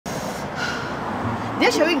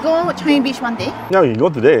Then shall we go Changi Beach one day? Yeah, you go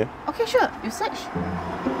today. Okay, sure. You search.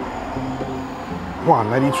 Wow,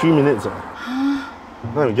 93 minutes.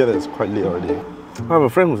 Now we get it, it's quite late already. I have a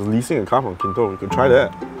friend who's leasing a car from Kinto. We could try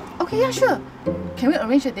that. Okay, yeah, sure. Can we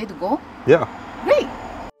arrange a day to go? Yeah. Great.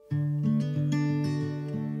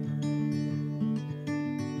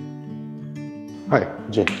 Hi.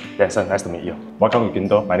 Jay, Denson, nice to meet you. Welcome to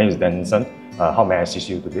Kinto. My name is Denson. How may I assist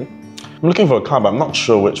you today? I'm looking for a car, but I'm not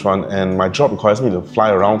sure which one, and my job requires me to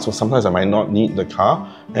fly around, so sometimes I might not need the car.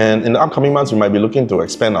 And in the upcoming months, we might be looking to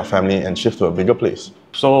expand our family and shift to a bigger place.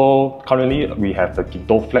 So currently, we have the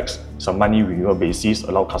Kinto Flex. It's a monthly renewal basis,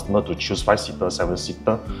 allow customers to choose 5-seater,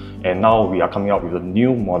 7-seater. And now we are coming out with a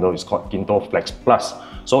new model. It's called Kinto Flex Plus.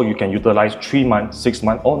 So you can utilize 3 months, 6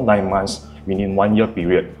 months, or 9 months within 1 year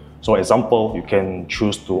period. So example, you can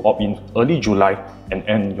choose to opt in early July and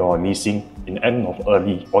end your leasing in the end of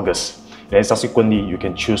early August. Then subsequently, you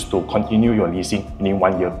can choose to continue your leasing in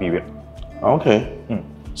 1 year period. Okay.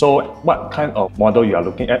 So what kind of model you are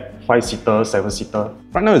looking at? 5-seater, 7-seater?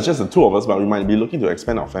 Right now it's just the two of us, but we might be looking to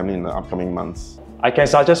expand our family in the upcoming months. I can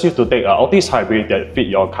suggest you to take an Altis Hybrid that fit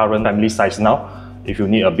your current family size now. If you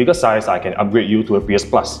need a bigger size, I can upgrade you to a PS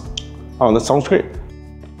Plus. Oh, that sounds great.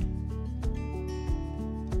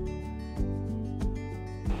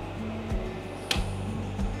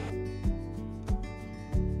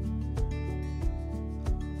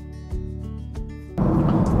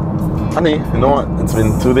 Honey, you know what? It's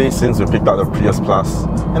been 2 days since we picked up the Prius Plus,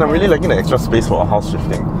 and I'm really liking the extra space for our house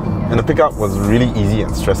shifting. And the pickup was really easy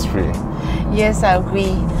and stress-free. Yes, I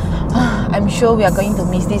agree. I'm sure we are going to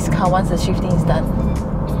miss this car once the shifting is done.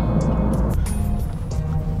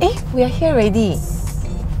 Eh, we are here already.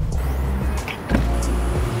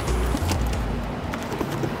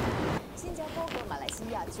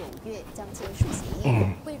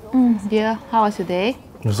 Dear, how was your day?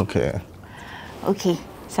 It was okay. Okay,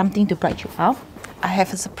 something to brighten you up. I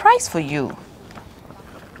have a surprise for you.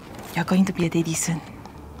 You're going to be a daddy soon.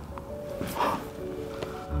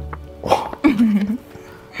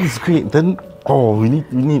 It's great. Then, we need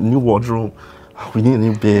a new wardrobe. We need a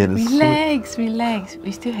new bed. Relax.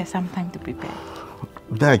 We still have some time to prepare.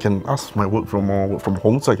 Then I can ask my work from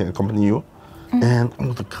home so I can accompany you. And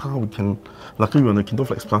the car, we can, luckily we're on the Kinto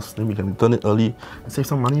Flex Plus, then we can return it early and save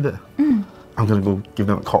some money there. I'm gonna go give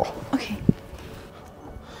them a call. Okay.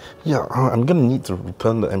 Yeah, I'm gonna need to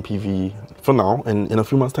return the MPV for now, and in a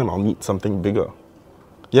few months' time I'll need something bigger.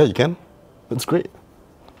 Yeah, you can? That's great.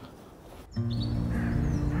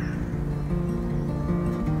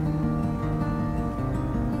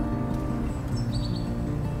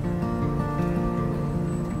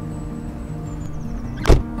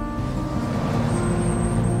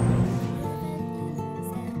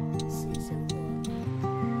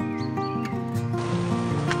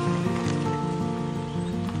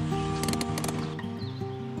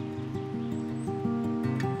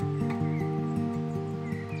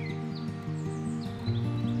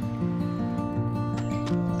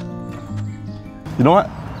 You know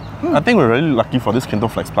what? I think we're really lucky for this Kinto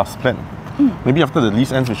Flex Plus plan. Maybe after the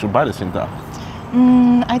lease ends, we should buy the Cinta.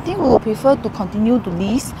 I think we will prefer to continue to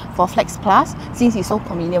lease for Flex Plus since it's so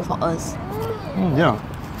convenient for us. Yeah.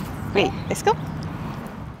 Great, let's go.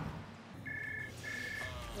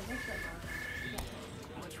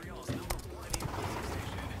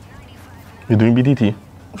 You're doing BTT?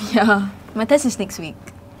 Yeah, my test is next week.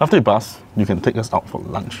 After you pass, you can take us out for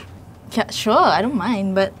lunch. Yeah, sure, I don't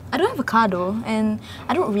mind, but I don't have a car though, and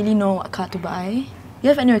I don't really know what car to buy. You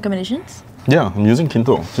have any recommendations? Yeah, I'm using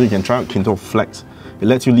Kinto, so you can try out Kinto Flex. It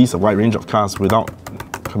lets you lease a wide range of cars without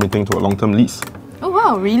committing to a long-term lease. Oh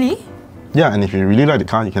wow, really? Yeah, and if you really like the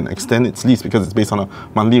car, you can extend its lease because it's based on a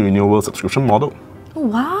monthly renewable subscription model. Oh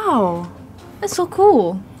wow, that's so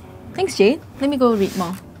cool. Thanks, Jade. Let me go read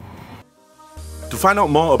more. To find out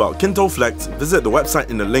more about Kinto Flex, visit the website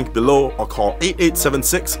in the link below or call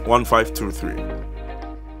 8876 1523.